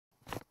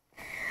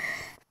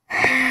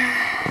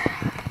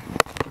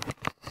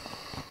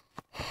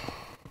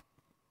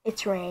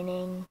It's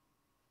raining.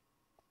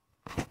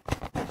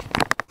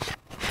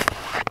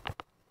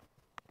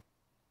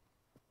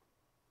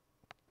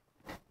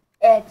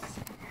 It's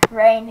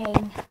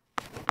raining.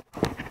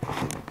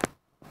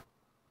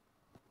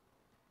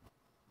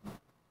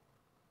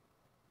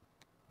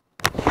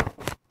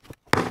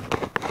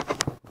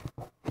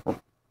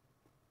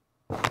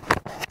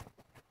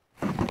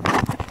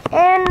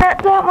 And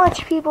not that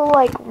much people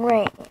like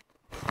rain.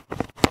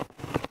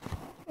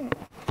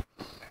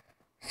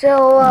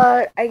 So,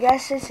 I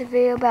guess it's a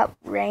video about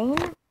rain.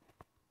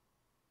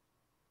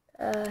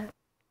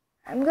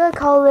 I'm gonna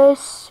call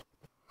this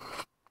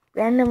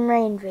Random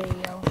Rain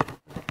Video.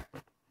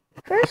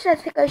 First, I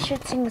think I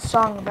should sing a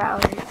song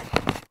about it.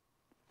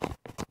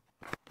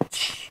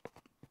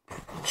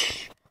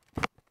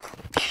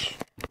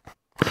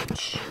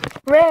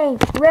 Rain,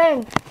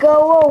 rain,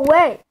 go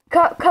away.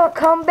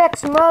 Come back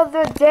some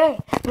other day.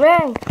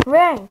 Rain,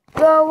 rain,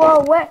 go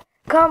away.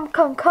 Come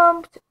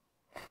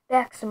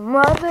back some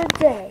other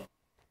day.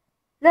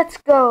 Let's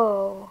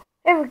go.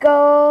 Here we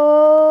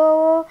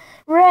go.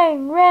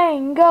 Rain,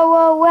 rain, go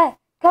away.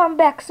 Come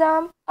back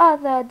some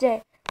other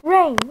day.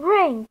 Rain,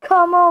 rain,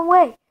 come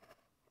away.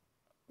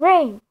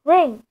 Rain,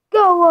 rain,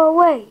 go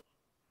away.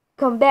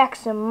 Come back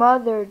some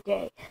other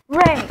day.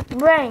 Rain,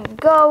 rain,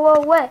 go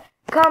away.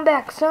 Come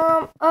back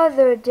some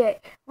other day.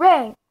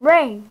 Rain,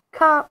 rain,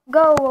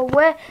 go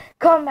away.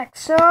 Come back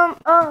some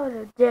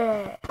other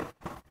day.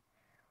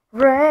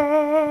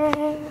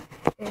 Rain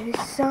is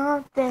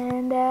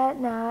something that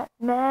not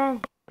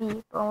many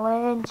people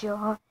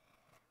enjoy.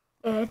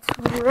 It's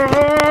rain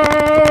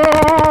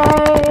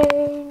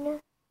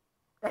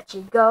that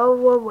should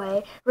go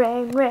away.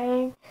 Rain,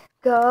 rain,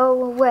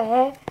 go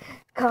away.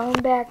 Come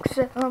back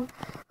some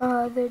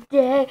other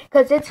day.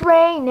 'Cause it's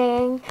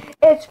raining,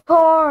 it's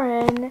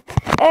pouring,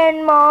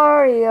 and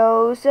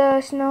Mario's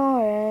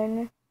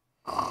snoring.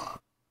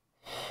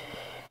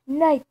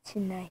 Night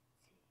tonight.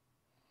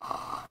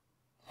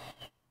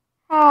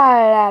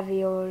 I love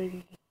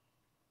you.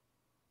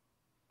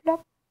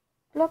 Plop,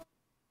 plop,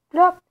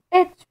 plop.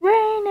 It's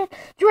raining,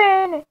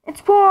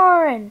 it's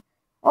pouring.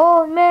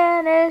 Old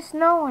man is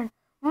snoring,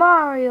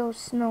 Mario's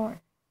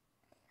snoring.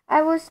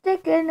 I was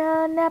taking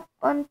a nap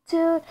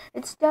until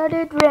it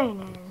started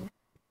raining.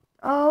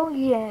 Oh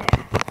yeah.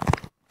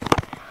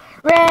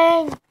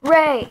 Rain,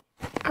 rain,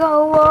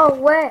 go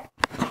away.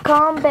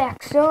 Come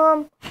back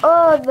some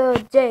other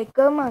day.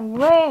 Come on,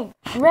 rain,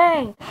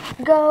 rain,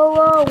 go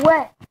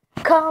away.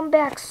 Come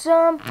back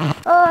some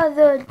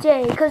other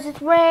day. 'Cause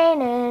it's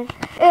raining,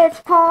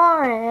 it's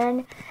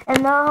pouring,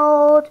 and the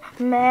old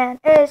man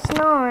is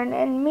snoring,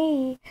 and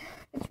me.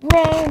 It's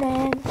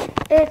raining,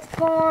 it's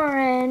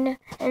pouring,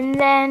 and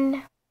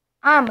then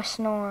I'm a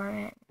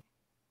snoring.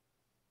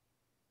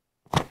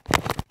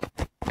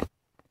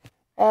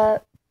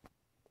 I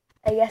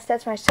guess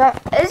that's my song.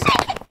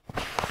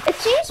 It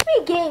seems to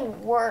be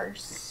getting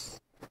worse.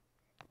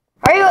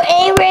 Are you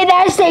angry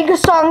that I sang a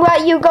song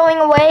about you going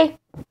away?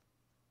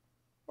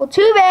 Well,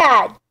 too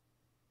bad.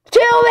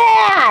 Too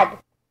bad.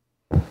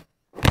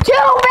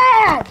 Too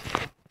bad.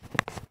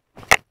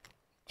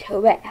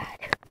 Too bad.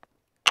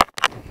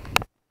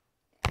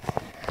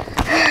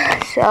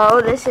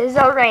 So, this is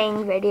a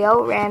rain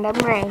video, random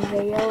rain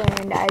video,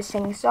 and I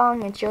sing a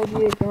song and showed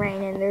you the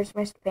rain, and there's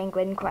Mr.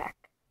 Penguin quack.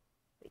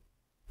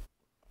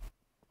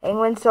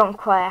 Penguins don't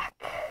quack.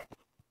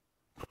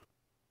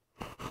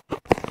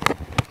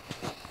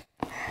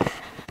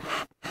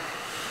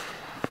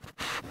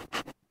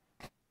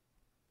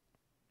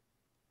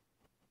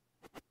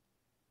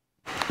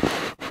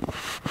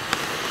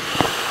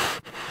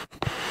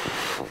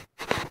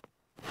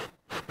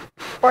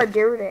 Or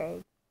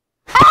dirty.